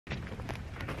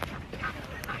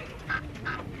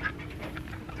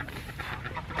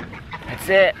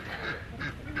That's it.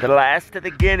 The last of the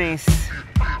guineas.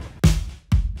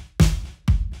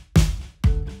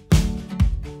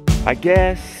 I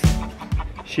guess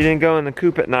she didn't go in the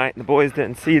coop at night and the boys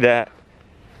didn't see that.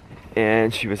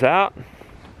 And she was out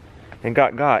and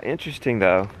got. Interesting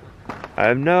though. I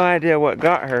have no idea what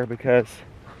got her because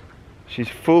she's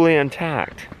fully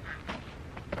intact.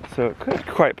 So it could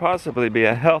quite possibly be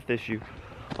a health issue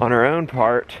on her own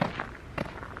part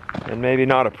and maybe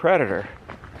not a predator.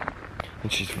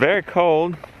 And she's very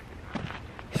cold,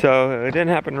 so it didn't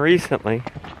happen recently.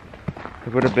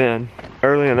 It would have been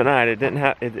early in the night. It didn't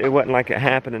it wasn't like it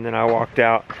happened and then I walked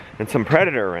out and some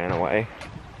predator ran away.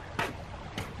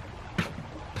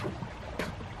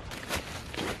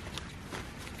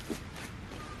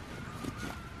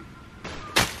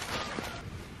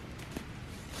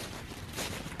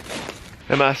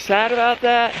 Am I sad about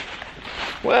that?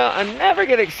 Well, I never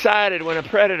get excited when a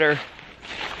predator,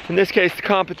 in this case the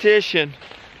competition,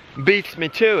 beats me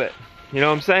to it. You know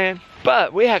what I'm saying?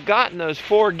 But we had gotten those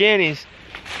 4 guineas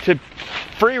to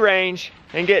free range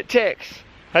and get ticks.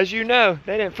 As you know,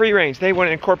 they didn't free range. They want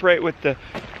to incorporate with the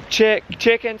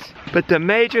chickens. But the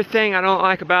major thing I don't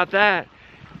like about that,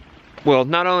 well,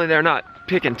 not only they're not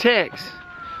picking ticks,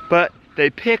 but they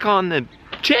pick on the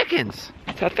chickens.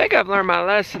 So I think I've learned my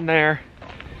lesson there.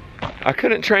 I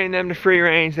couldn't train them to free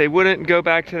range. They wouldn't go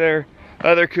back to their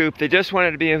other coop. They just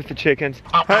wanted to be with the chickens.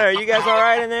 Hey, are you guys all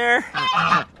right in there?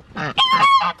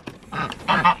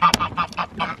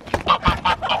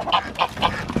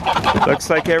 Looks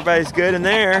like everybody's good in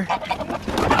there.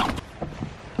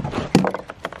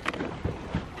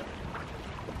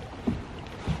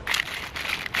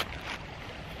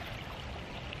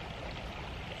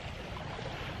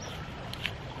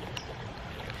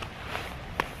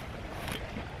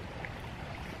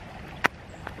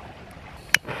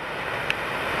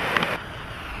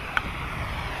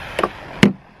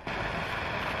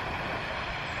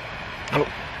 Oh,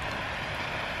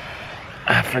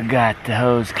 I forgot the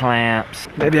hose clamps.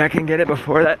 Maybe I can get it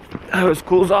before that hose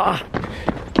cools off.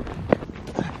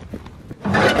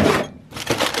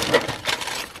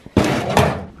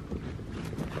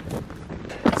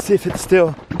 Let's see if it's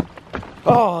still,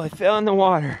 oh, it fell in the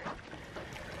water.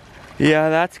 Yeah,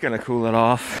 that's gonna cool it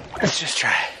off. Let's just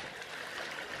try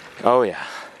it. Oh yeah,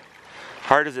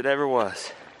 hard as it ever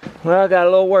was. Well, I got a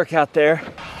little workout there.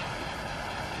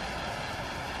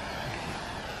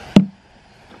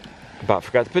 About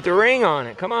forgot to put the ring on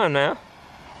it. Come on now.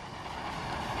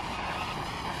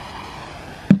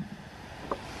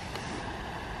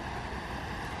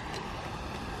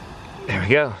 There we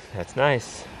go. That's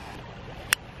nice.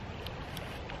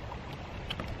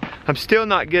 I'm still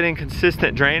not getting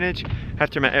consistent drainage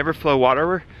after my Everflow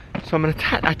water, so I'm going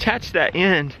to attach that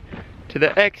end to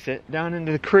the exit down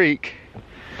into the creek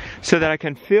so that I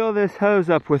can fill this hose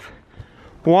up with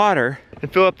water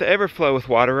and fill up the Everflow with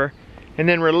water and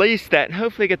then release that and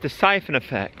hopefully get the siphon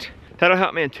effect. That'll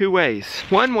help me in 2 ways.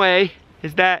 One way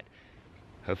is that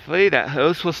hopefully that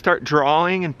hose will start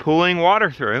drawing and pulling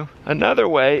water through. Another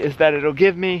way is that it'll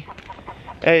give me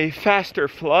a faster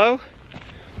flow,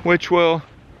 which will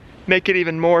make it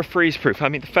even more freeze-proof. I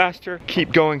mean, the faster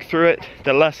keep going through it,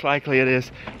 the less likely it is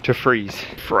to freeze.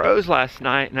 It froze last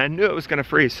night and I knew it was gonna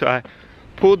freeze, so I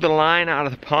pulled the line out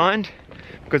of the pond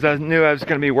because I knew I was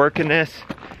gonna be working this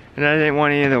and I didn't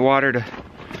want any of the water to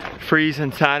freeze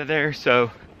inside of there,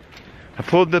 so I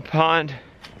pulled the pond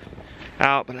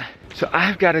out. So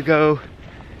I've got to go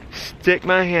stick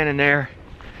my hand in there,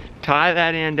 tie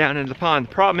that end down into the pond.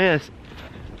 The problem is,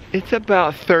 it's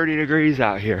about 30 degrees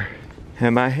out here,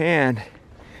 and my hand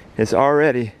is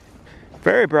already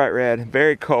very bright red,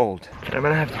 very cold. And I'm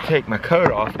gonna have to take my coat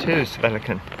off too so that I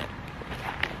can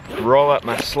roll up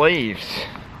my sleeves.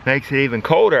 Makes it even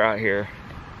colder out here.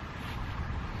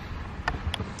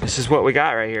 This is what we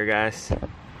got right here, guys.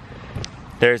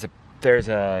 There's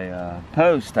a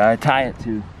post I tie it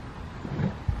to.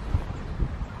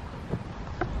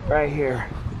 Right here.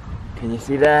 Can you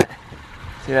see that?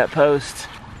 See that post?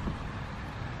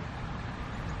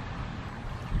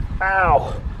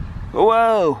 Ow!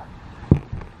 Whoa!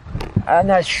 I'm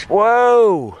not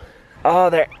whoa! Oh,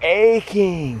 they're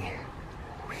aching.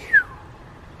 Whew.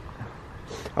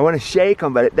 I want to shake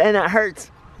them, but then that hurts.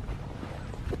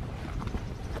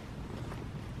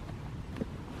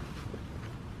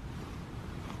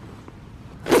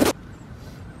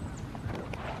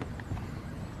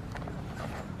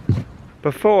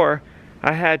 Before,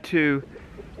 I had to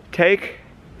take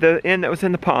the end that was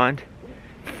in the pond,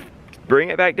 bring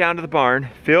it back down to the barn,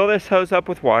 fill this hose up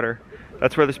with water.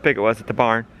 That's where the spigot was, at the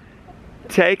barn.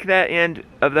 Take that end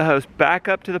of the hose back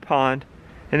up to the pond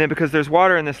And then because there's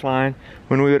water in this line,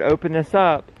 when we would open this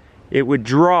up, it would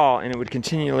draw and it would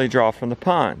continually draw from the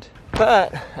pond.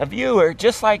 But a viewer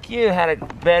just like you had a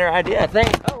better idea, I think.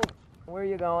 Oh, where are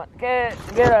you going? Get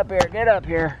up here, get up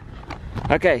here.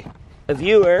 Okay, a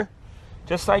viewer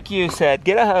just like you said,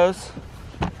 get a hose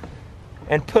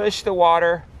and push the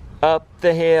water up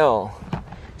the hill.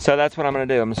 So that's what I'm gonna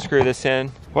do. I'm gonna screw this in.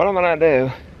 What I'm gonna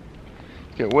do,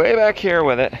 get way back here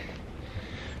with it,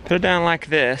 put it down like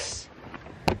this,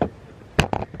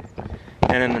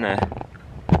 and I'm gonna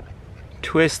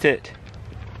twist it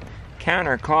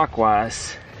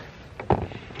counterclockwise.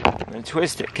 I'm gonna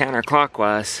twist it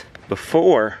counterclockwise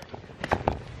before,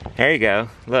 there you go,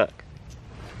 look.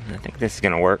 I think this is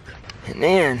gonna work. And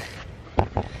then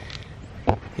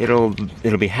it'll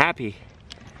be happy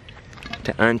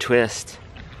to untwist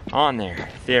on there,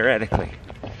 theoretically.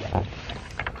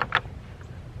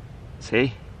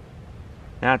 See?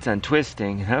 Now it's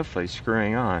untwisting and hopefully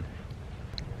screwing on.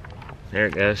 There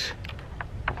it goes.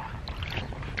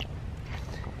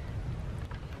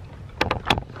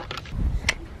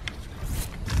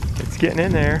 It's getting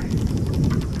in there.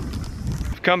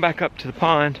 I've come back up to the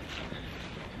pond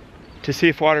to see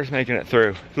if water's making it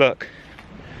through. Look.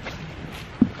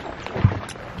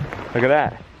 Look at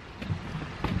that.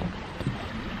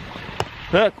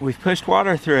 Look, we've pushed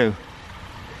water through.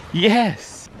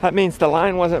 Yes! That means the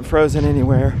line wasn't frozen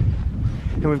anywhere.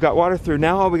 And we've got water through.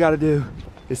 Now all we gotta do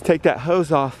is take that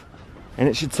hose off and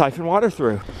it should siphon water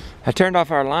through. I turned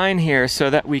off our line here so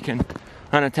that we can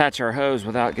unattach our hose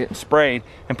without getting sprayed.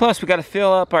 And plus we gotta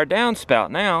fill up our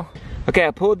downspout now. Okay,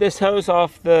 I pulled this hose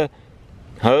off the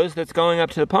hose that's going up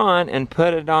to the pond and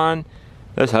put it on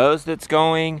this hose that's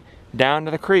going down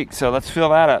to the creek. So let's fill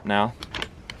that up now.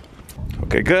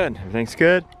 Okay, good. Everything's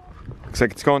good. Looks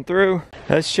like it's going through.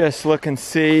 Let's just look and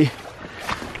see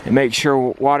and make sure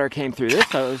water came through this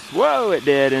hose. Whoa, it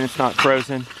did, and it's not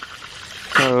frozen.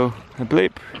 So, I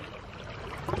believe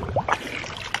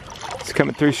it's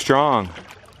coming through strong.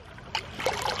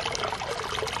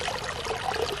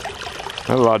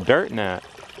 There's a lot of dirt in that.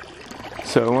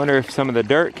 So I wonder if some of the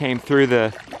dirt came through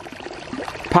the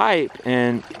pipe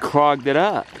and clogged it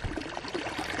up,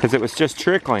 because it was just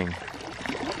trickling.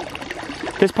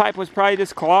 This pipe was probably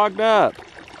just clogged up.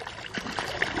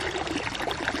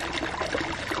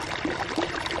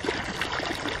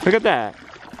 Look at that.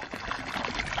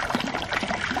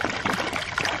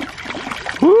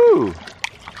 Woo!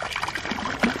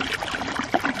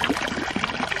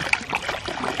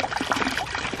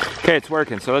 Okay, it's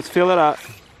working, so let's fill it up.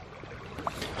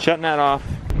 Shutting that off.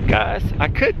 Guys, I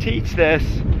could teach this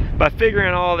by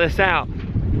figuring all this out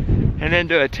and then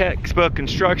do a textbook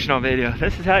instructional video.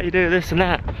 This is how you do this and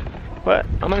that. But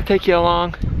I'm gonna take you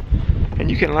along and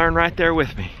you can learn right there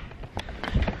with me.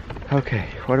 Okay,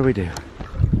 what do?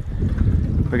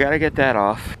 We gotta get that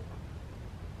off.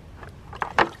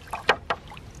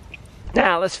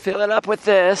 Now let's fill it up with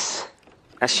this.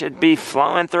 That should be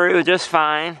flowing through just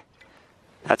fine.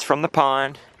 That's from the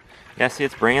pond. Yeah, see,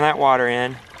 it's bringing that water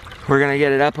in. We're gonna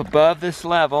get it up above this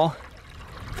level.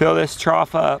 Fill this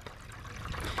trough up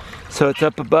so it's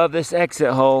up above this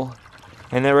exit hole,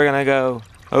 and then we're gonna go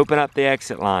open up the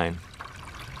exit line.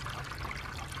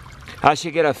 I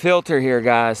should get a filter here,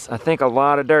 guys. I think a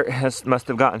lot of dirt must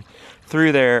have gotten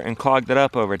through there and clogged it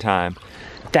up over time.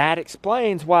 That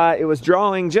explains why it was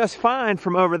drawing just fine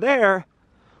from over there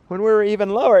when we were even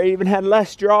lower. It even had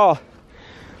less draw.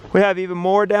 We have even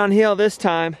more downhill this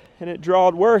time, and it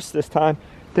drawed worse this time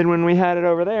than when we had it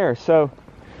over there. So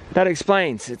that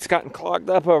explains. It's gotten clogged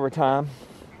up over time.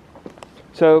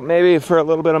 So maybe for a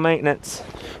little bit of maintenance,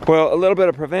 well, a little bit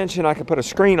of prevention, I could put a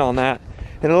screen on that,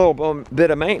 and a little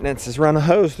bit of maintenance is run a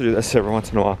hose through this every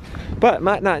once in a while. But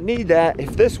might not need that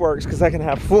if this works, because I can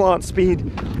have full-on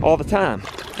speed all the time.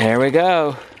 There we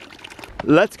go.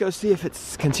 Let's go see if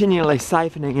it's continually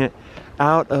siphoning it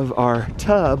out of our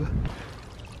tub.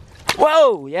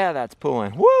 Whoa, yeah, that's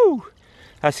pulling. Woo!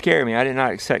 That scared me. I did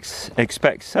not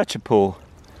expect such a pull.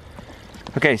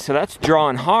 Okay, so that's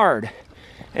drawing hard.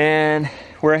 And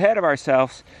we're ahead of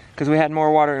ourselves because we had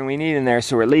more water than we need in there,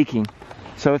 so we're leaking.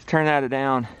 So let's turn that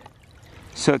down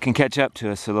so it can catch up to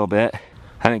us a little bit.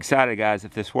 I'm excited, guys,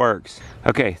 if this works.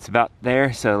 Okay, it's about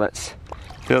there, so let's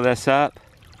fill this up.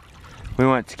 We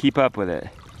want to keep up with it.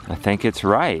 I think it's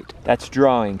right. That's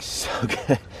drawing so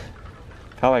good.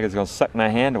 Felt like it's gonna suck my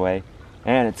hand away.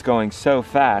 And it's going so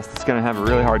fast, it's gonna have a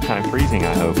really hard time freezing,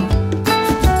 I hope.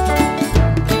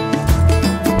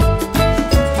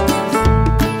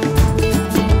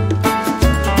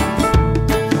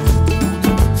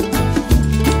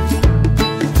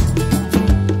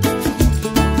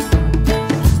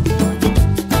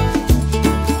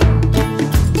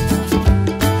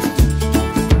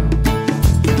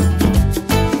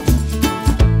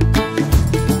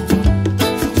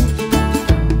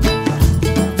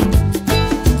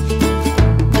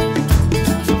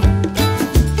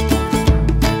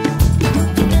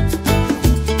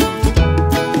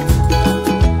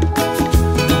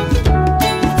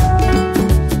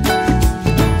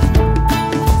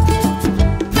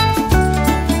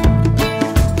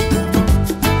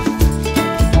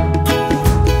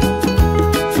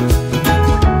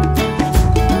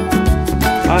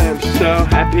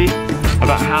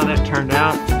 about how that turned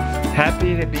out.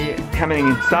 Happy to be coming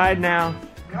inside now,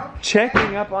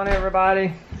 checking up on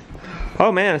everybody.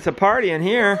 Oh man, it's a party in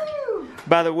here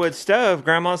by the wood stove.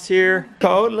 Grandma's here.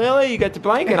 Cold, Lily, you got the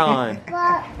blanket on.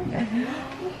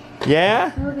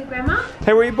 Yeah? Okay, Grandma?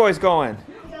 Hey, where you boys going?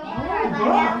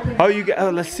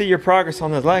 Oh, let's see your progress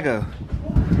on the Lego.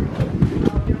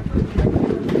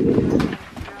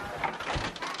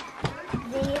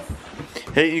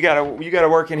 Hey, you gotta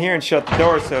work in here and shut the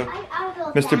door so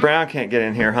Mr. Brown can't get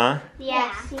in here, huh?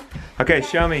 Yes. Okay,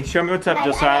 show me what's up,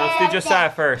 Josiah. Let's do Josiah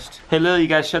first. Hey, Lily, you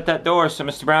gotta shut that door so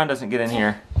Mr. Brown doesn't get in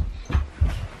here.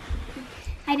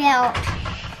 I built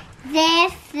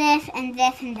this, and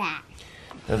this, and that.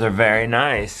 Those are very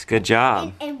nice. Good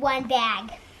job. In one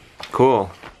bag.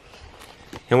 Cool.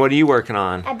 And what are you working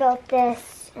on? I built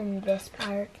this and this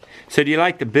part. So do you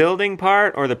like the building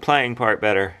part or the playing part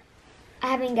better? I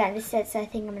haven't gotten to set, so I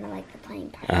think I'm gonna like the playing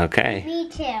part. Okay. Me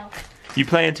too. You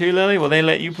playing too, Lily? Will they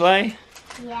let you play?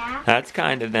 Yeah. That's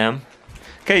kind of them.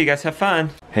 Okay, you guys have fun.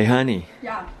 Hey, honey.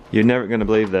 Yeah. You're never gonna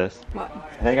believe this. What?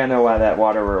 I think I know why that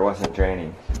water wasn't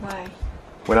draining. Why?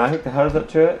 When I hooked the hose up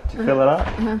to it to fill it up,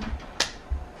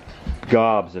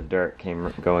 gobs of dirt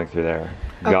came going through there.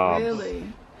 Gobs. Oh, really?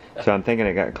 So I'm thinking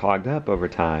it got clogged up over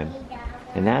time.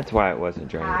 And that's why it wasn't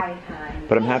draining.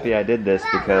 But I'm happy I did this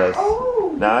because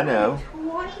now I know.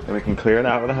 And we can clear it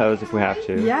out with a hose if we have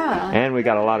to. Yeah. And we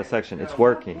got a lot of suction. It's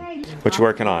working. What you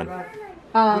working on?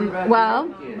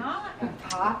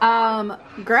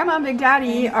 Grandma and Big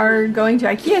Daddy are going to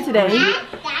IKEA today.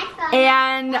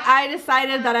 And I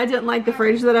decided that I didn't like the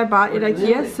fridge that I bought at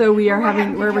IKEA, so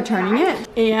we're returning it.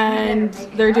 And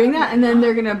they're doing that, and then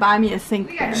they're gonna buy me a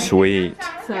sink there. Sweet.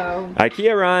 So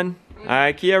IKEA run.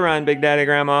 IKEA run, Big Daddy,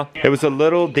 Grandma. It was a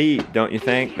little deep, don't you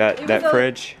think, that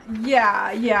fridge?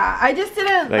 Yeah. I just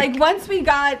didn't like once we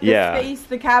got the space,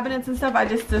 the cabinets and stuff. I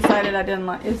just decided I didn't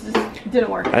like. It just didn't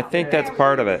work. I think that's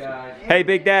part of it. Hey,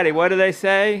 Big Daddy, what do they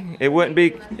say? It wouldn't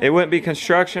be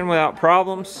construction without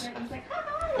problems.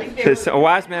 A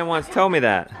wise man once told me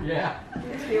that. Yeah.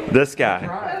 This guy.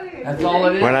 That's all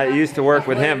it is. When I used to work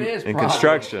with him in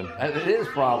construction. It is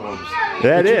problems.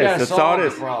 Yeah, it But you is. gotta That's solve all it the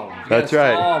is. problems. You That's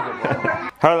gotta right. solve the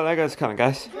problem. How are the Legos coming,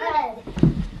 guys?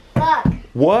 Good. Look.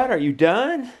 What? Are you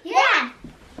done? Yeah.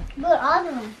 Look, all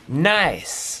of them.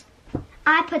 Nice.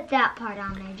 I put that part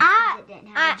on there just it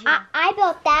didn't have a drill. I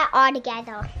built that all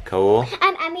together. Cool.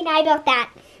 I built that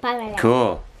by myself.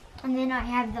 Cool. And then I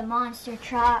have the monster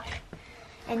truck.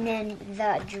 And then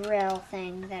the drill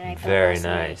thing that I built. Very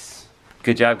nice.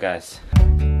 Good job, guys.